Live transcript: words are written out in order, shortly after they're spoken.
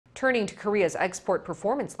Turning to Korea's export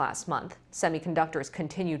performance last month, semiconductors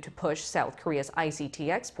continued to push South Korea's ICT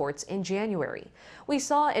exports in January. We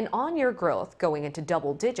saw an on-year growth going into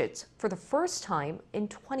double digits for the first time in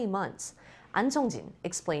 20 months. Ahn Sung-jin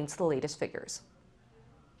explains the latest figures.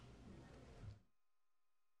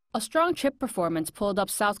 A strong chip performance pulled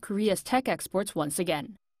up South Korea's tech exports once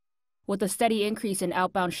again. With a steady increase in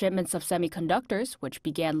outbound shipments of semiconductors, which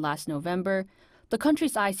began last November, the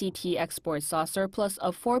country's ICT exports saw a surplus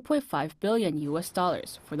of $4.5 billion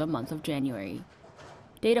for the month of January.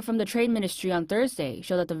 Data from the Trade Ministry on Thursday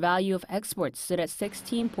showed that the value of exports stood at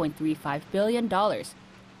 $16.35 billion,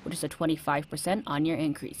 which is a 25% on-year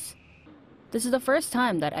increase. This is the first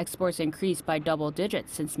time that exports increased by double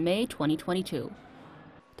digits since May 2022.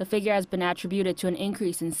 The figure has been attributed to an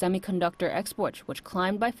increase in semiconductor exports, which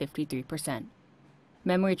climbed by 53%.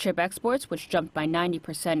 Memory chip exports, which jumped by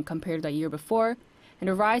 90% compared to the year before, and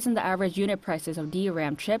a rise in the average unit prices of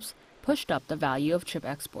DRAM chips pushed up the value of chip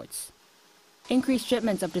exports. Increased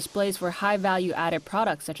shipments of displays for high-value added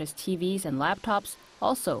products such as TVs and laptops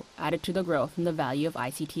also added to the growth in the value of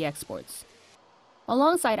ICT exports.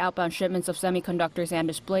 Alongside outbound shipments of semiconductors and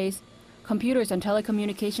displays, computers and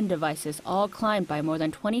telecommunication devices all climbed by more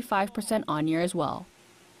than 25% on-year as well.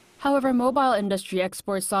 However, mobile industry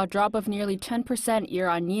exports saw a drop of nearly 10%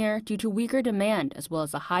 year-on-year due to weaker demand as well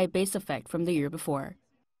as a high base effect from the year before.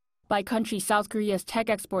 By country, South Korea's tech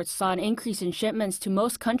exports saw an increase in shipments to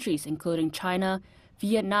most countries including China,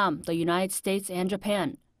 Vietnam, the United States, and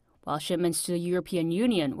Japan, while shipments to the European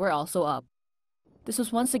Union were also up. This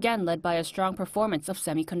was once again led by a strong performance of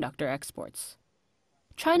semiconductor exports.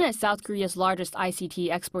 China is South Korea's largest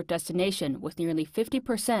ICT export destination, with nearly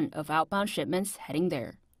 50% of outbound shipments heading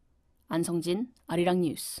there. Ahn Sung-jin, Arirang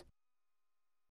News.